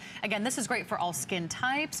palette. Again, this is great for all skin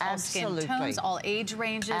types, all skin tones, all age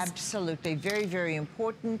ranges. Absolutely. Very, very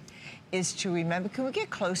important is to remember. Can we get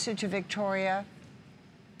closer to Victoria?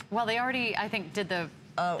 Well, they already, I think, did the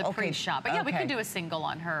pre-shot. But yeah, we can do a single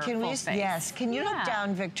on her full face. Yes. Can you look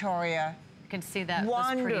down, Victoria? You can see that.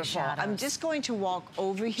 Wonderful. Those pretty shadows. I'm just going to walk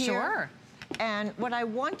over here. Sure. And what I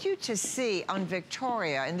want you to see on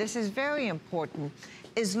Victoria, and this is very important,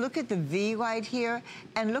 is look at the V right here,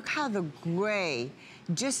 and look how the gray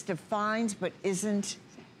just defines but isn't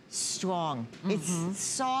strong. It's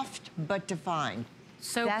soft but defined.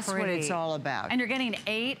 So that's pretty. What it's all about. And you're getting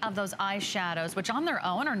 8 of those eyeshadows, which on their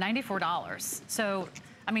own are $94. So,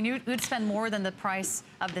 I mean, you'd spend more than the price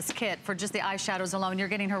of this kit for just the eyeshadows alone. You're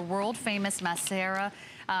getting her world famous mascara.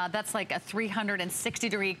 That's like a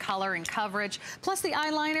 360-degree color and coverage, plus the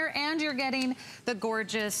eyeliner, and you're getting the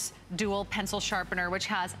gorgeous dual pencil sharpener, which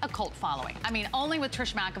has a cult following. I mean, only with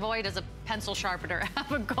Trish McEvoy does a pencil sharpener have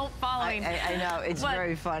a cult following. I know, it's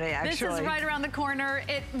very funny, actually. This is right around the corner.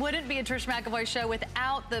 It wouldn't be a Trish McEvoy show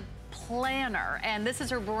without the planner, and this is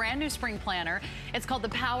her brand new spring planner. It's called The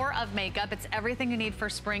Power of Makeup. It's everything you need for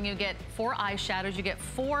spring. You get 4 eyeshadows, you get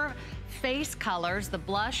 4 face colors, the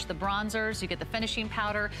blush, the bronzers, you get the finishing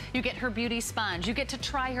powder, you get her beauty sponge, you get to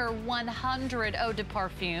try her 100 eau de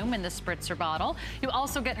parfum in the spritzer bottle. You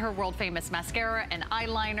also get her world famous mascara and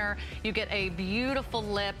eyeliner. You get a beautiful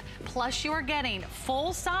lip, plus you are getting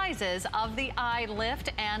full sizes of the eye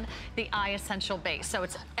lift and the eye essential base. So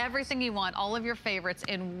it's everything you want, all of your favorites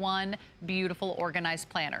in one beautiful organized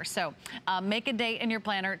planner. So make a date in your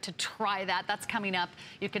planner to try that. That's coming up.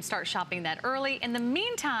 You can start shopping that early. In the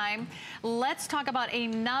meantime, let's talk about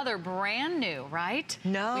another brand new, right?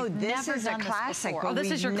 No, this is a classic. Oh,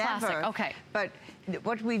 this is your classic. Okay. But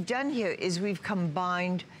what we've done here is we've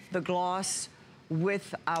combined the gloss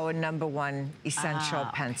with our #1 essential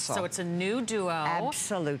pencil. So it's a new duo.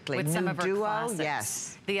 Absolutely. With some of our classics.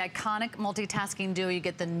 Yes. The iconic multitasking duo. You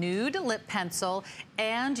get the nude lip pencil,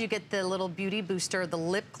 and you get the little beauty booster, the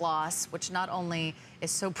lip gloss, which not only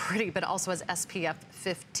is so pretty, but also has SPF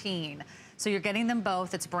 15. So you're getting them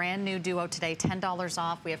both. It's brand new duo today, $10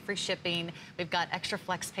 off. We have free shipping. We've got extra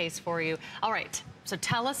flex space for you. All right, so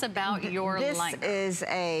tell us about your liner.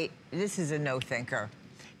 This is a no-thinker.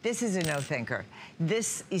 This is a no-thinker.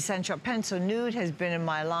 This essential pencil nude has been in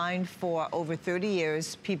my line for over 30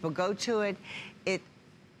 years. People go to it. It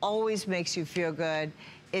always makes you feel good.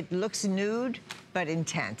 It looks nude, but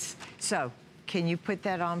intense. So can you put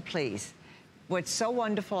that on, please? What's so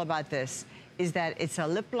wonderful about this is that it's a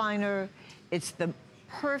lip liner. It's the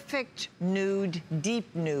perfect nude,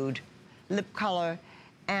 deep nude lip color,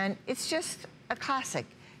 and it's just a classic.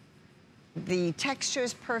 The texture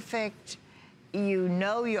is perfect. You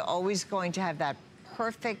know you're always going to have that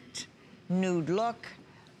perfect nude look.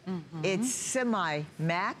 It's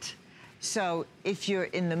semi-matte, So if you're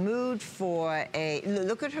in the mood for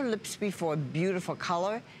look at her lips before, beautiful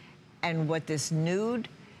color. And what this nude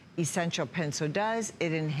essential pencil does,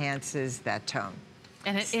 it enhances that tone.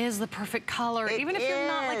 And it is the perfect color. Even if you're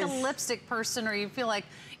not like a lipstick person, or you feel like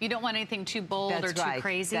you don't want anything too bold or too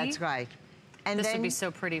crazy. That's right. And this would be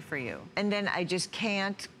so pretty for you. And then I just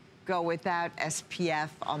can't go without SPF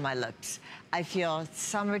on my lips. I feel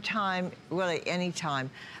summertime, really anytime,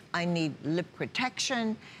 I need lip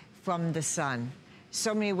protection from the sun.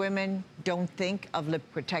 So many women don't think of lip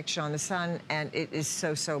protection on the sun, and it is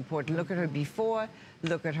so, so important. Look at her before,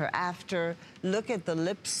 look at her after, look at the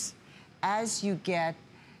lips. As you get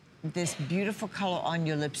this beautiful color on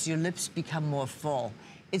your lips become more full.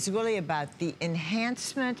 It's really about the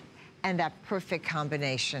enhancement and that perfect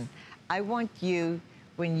combination. I want you,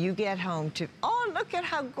 when you get home, to, oh, look at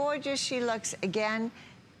how gorgeous she looks. Again,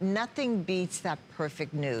 nothing beats that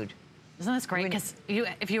perfect nude. Isn't this great? Because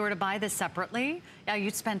if you were to buy this separately,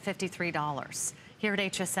 you'd spend $53. Here at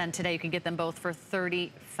HSN today, you can get them both for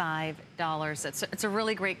 $35. It's a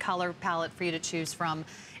really great color palette for you to choose from.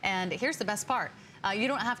 And here's the best part. You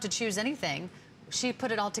don't have to choose anything. She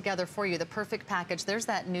put it all together for you, the perfect package. There's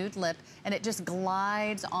that nude lip, and it just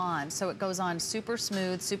glides on. So it goes on super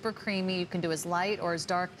smooth, super creamy. You can do as light or as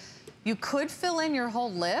dark. You could fill in your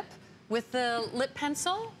whole lip with the lip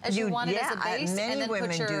pencil as you want it as a base, many and then women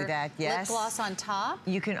put your do that, yes. lip gloss on top.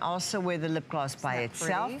 You can also wear the lip gloss by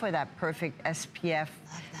itself for that perfect SPF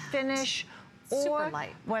finish. Super Or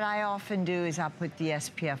light. what I often do is I'll put the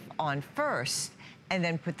SPF on first and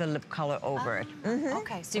then put the lip color over it.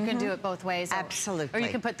 Okay, so you can do it both ways. Absolutely. Or you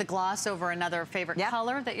can put the gloss over another favorite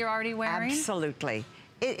color that you're already wearing. Absolutely.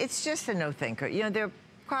 It's just a no-thinker. You know, there are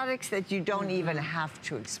products that you don't even have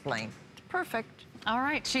to explain. It's perfect. All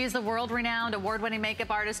right, she is the world-renowned, award-winning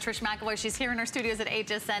makeup artist, Trish McEvoy. She's here in our studios at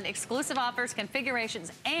HSN. Exclusive offers,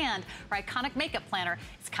 configurations, and her iconic makeup planner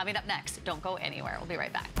is coming up next. Don't go anywhere. We'll be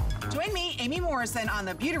right back. Join me, Amy Morrison, on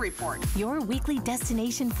the Beauty Report. Your weekly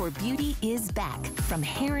destination for beauty is back. From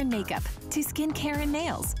hair and makeup to skincare and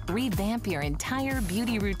nails, revamp your entire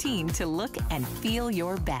beauty routine to look and feel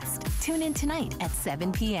your best. Tune in tonight at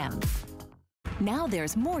 7 p.m. Now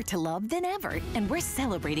there's more to love than ever, and we're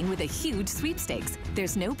celebrating with a huge sweepstakes.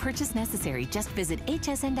 There's no purchase necessary. Just visit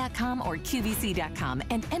hsn.com or qvc.com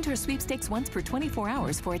and enter sweepstakes once per 24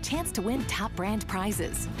 hours for a chance to win top brand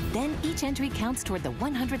prizes. Then each entry counts toward the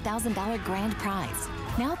 $100,000 grand prize.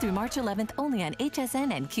 Now through March 11th only on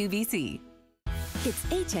HSN and QVC. It's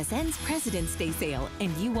HSN's President's Day sale,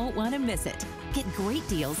 and you won't want to miss it. Get great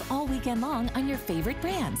deals all weekend long on your favorite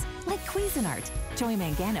brands, like Cuisinart, Joy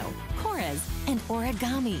Mangano, Korres, and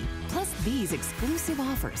Origami. Plus these exclusive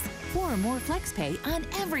offers. 4 or more FlexPay on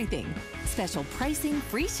everything. Special pricing,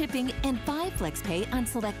 free shipping, and 5 FlexPay on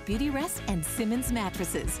select Beauty Rest and Simmons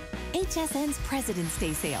mattresses. HSN's President's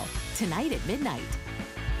Day sale, tonight at midnight.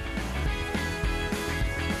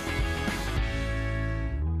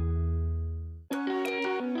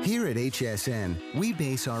 Here at HSN, we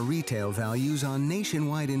base our retail values on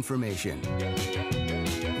nationwide information.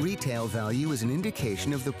 Retail value is an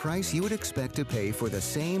indication of the price you would expect to pay for the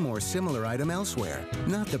same or similar item elsewhere,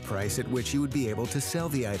 not the price at which you would be able to sell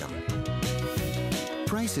the item.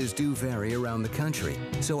 Prices do vary around the country,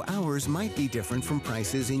 so ours might be different from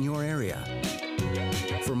prices in your area.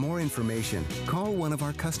 For more information, call one of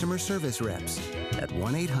our customer service reps at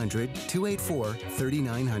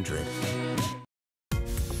 1-800-284-3900.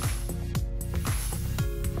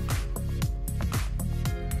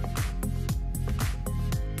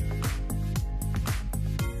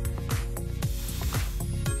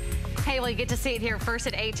 Hey, well, you get to see it here first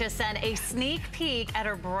at HSN, a sneak peek at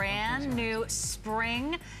our brand new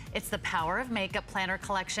spring. It's the Power of Makeup Planner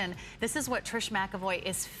Collection. This is what Trish McEvoy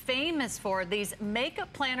is famous for, these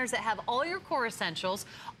makeup planners that have all your core essentials,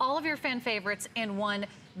 all of your fan favorites in one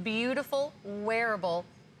beautiful, wearable,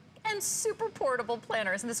 and super portable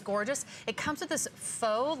planner. Isn't this gorgeous? It comes with this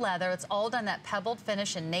faux leather. It's all done that pebbled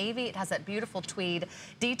finish in navy. It has that beautiful tweed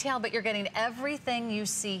detail, but you're getting everything you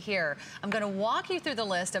see here. I'm gonna walk you through the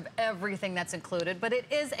list of everything that's included, but it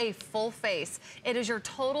is a full face. It is your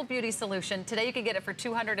total beauty solution. Today you can get it for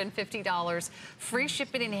 $250, free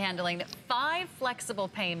shipping and handling, 5 flexible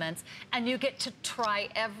payments, and you get to try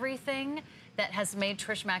everything that has made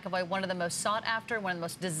Trish McEvoy one of the most sought after, one of the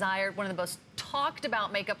most desired, one of the most talked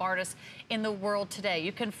about makeup artists in the world today.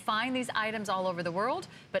 You can find these items all over the world,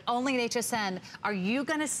 but only at HSN are you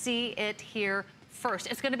gonna see it here first.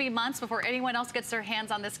 It's gonna be months before anyone else gets their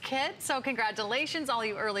hands on this kit, so congratulations, all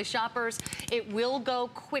you early shoppers. It will go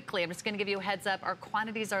quickly. I'm just gonna give you a heads up. Our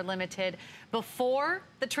quantities are limited. Before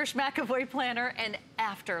the Trish McEvoy planner and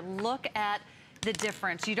after, look at the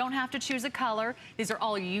difference. You don't have to choose a color. These are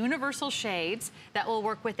all universal shades that will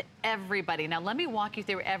work with everybody. Now, let me walk you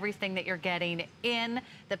through everything that you're getting in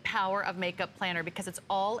the Power of Makeup Planner, because it's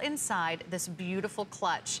all inside this beautiful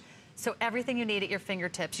clutch. So everything you need at your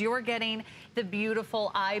fingertips. You're getting the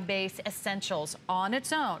beautiful eye base essentials on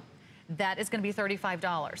its own. That is going to be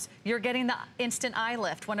 $35. You're getting the Instant Eye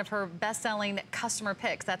Lift, one of her best-selling customer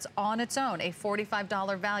picks. That's on its own, a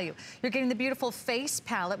 $45 value. You're getting the beautiful face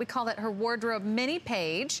palette. We call that her wardrobe mini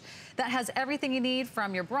page. That has everything you need,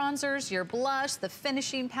 from your bronzers, your blush, the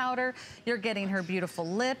finishing powder. You're getting her beautiful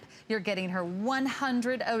lip. You're getting her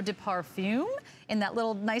 100 eau de parfum in that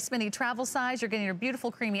little nice mini travel size. You're getting her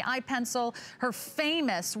beautiful creamy eye pencil, her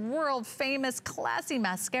famous, world famous, classy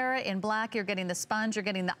mascara in black. You're getting the sponge. You're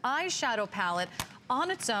getting the eyeshadow palette on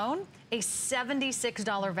its own, a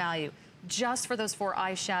 $76 value just for those 4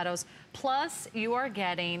 eyeshadows. Plus, you are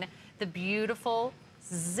getting the beautiful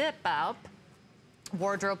zip up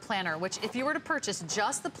wardrobe planner, which if you were to purchase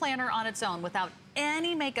just the planner on its own without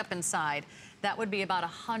any makeup inside, that would be about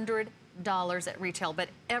 $100 at retail. But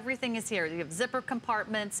everything is here. You have zipper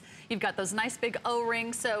compartments, you've got those nice big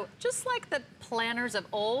O-rings. So just like the planners of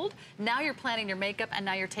old, now you're planning your makeup and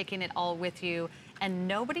now you're taking it all with you. And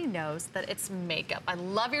nobody knows that it's makeup. I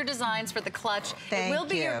love your designs for the clutch. It will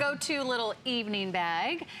be your go-to little evening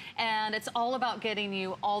bag. And it's all about getting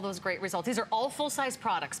you all those great results. These are all full-size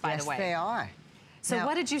products, by the way. Yes, they are. So now,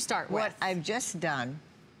 what did you start with? What I've just done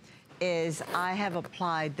is I have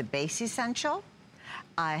applied the Base Essential.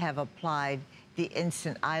 I have applied the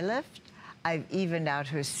Instant Eye Lift. I've evened out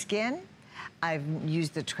her skin. I've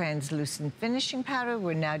used the translucent finishing powder.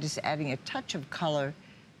 We're now just adding a touch of color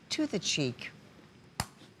to the cheek.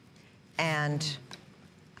 And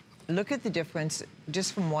look at the difference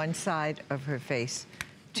just from one side of her face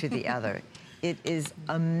to the other. It is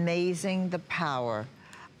amazing, the power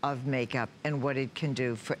of makeup and what it can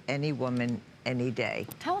do for any woman any day.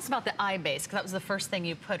 Tell us about the eye base, because that was the first thing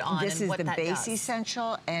you put on. This is the Base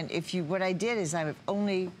Essential, and what I did is I've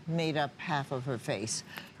only made up half of her face.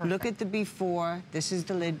 Perfect. Look at the before. This is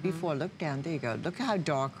the lid before. Look down, there you go. Look how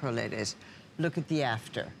dark her lid is. Look at the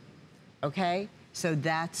after, okay? So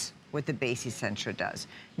that's what the Base Essential does.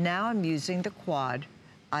 Now I'm using the Quad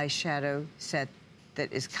eyeshadow set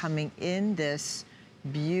that is coming in this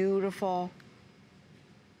beautiful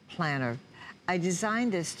planner. I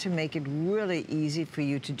designed this to make it really easy for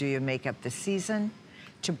you to do your makeup this season,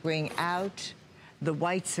 to bring out the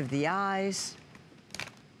whites of the eyes.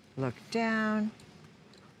 Look down.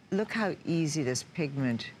 Look how easy this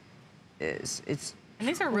pigment is. It's And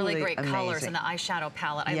these are really great amazing colors in the eyeshadow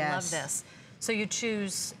palette. I love this. So you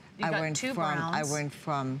choose, you got 2 browns. I went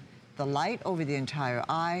from the light over the entire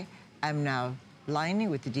eye. I'm now lining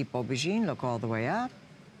with the deep aubergine. Look all the way up.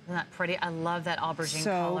 Isn't that pretty? I love that aubergine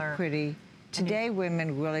color. So pretty. Today,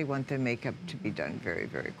 women really want their makeup to be done very,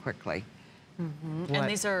 very quickly. And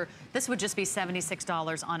this would just be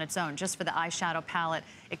 $76 on its own, just for the eyeshadow palette.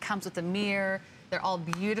 It comes with a mirror. They're all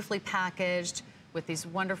beautifully packaged with these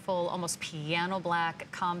wonderful, almost piano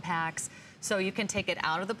black compacts. So you can take it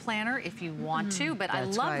out of the planner if you want to, but I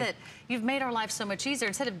love that you've made our life so much easier.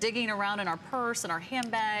 Instead of digging around in our purse and our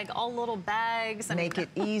handbag, all little bags. Make it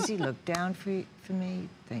easy. Look down for me.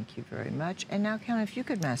 Thank you very much. And now, Karen, if you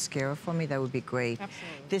could mascara for me, that would be great.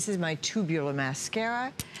 Absolutely. This is my tubular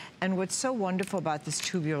mascara. And what's so wonderful about this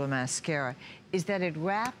tubular mascara is that it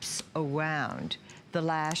wraps around the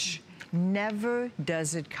lash. Never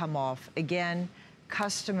does it come off. Again,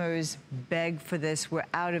 customers beg for this. We're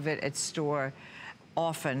out of it at store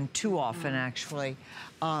often, too often actually.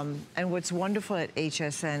 And what's wonderful at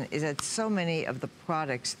HSN is that so many of the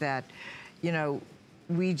products that, you know,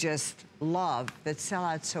 we just love, that sell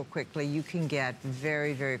out so quickly, you can get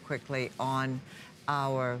very, very quickly on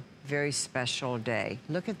our very special day.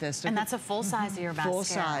 Look at this. And that's a full size of your mascara. Full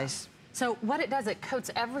size. So what it does, it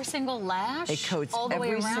coats every single lash? It coats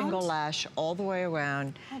every single lash all the way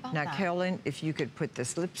around. How about now, that? Carolyn, if you could put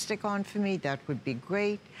this lipstick on for me, that would be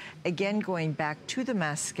great. Again, going back to the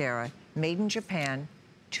mascara, made in Japan,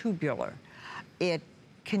 tubular. It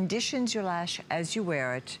conditions your lash as you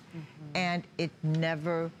wear it, and it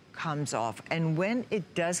never comes off. And when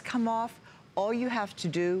it does come off, all you have to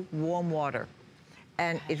do, warm water,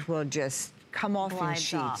 and it will just come off in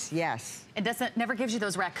sheets. Yes. It never gives you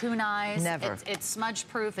those raccoon eyes. Never. It's smudge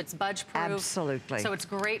proof, it's budge proof. Absolutely. So it's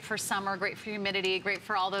great for summer, great for humidity, great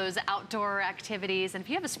for all those outdoor activities. And if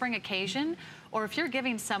you have a spring occasion, or if you're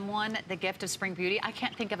giving someone the gift of spring beauty, I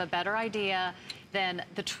can't think of a better idea than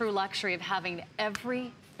the true luxury of having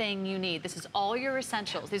everything everything you need. This is all your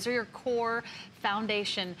essentials. These are your core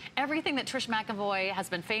foundation, everything that Trish McEvoy has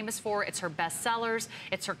been famous for. It's her best sellers,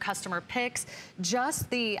 it's her customer picks. Just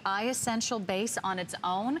the eye essential base on its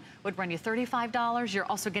own would run you $35. You're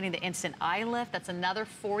also getting the instant eye lift. That's another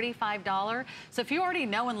 $45. So if you already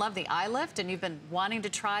know and love the eye lift and you've been wanting to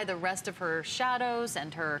try the rest of her shadows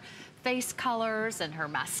and her face colors and her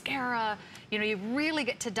mascara, you know, you really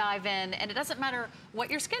get to dive in, and it doesn't matter what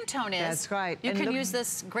your skin tone is. That's right. You can use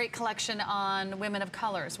this great collection on women of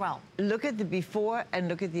color as well. Look at the before and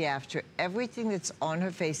look at the after. Everything that's on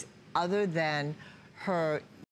her face other than her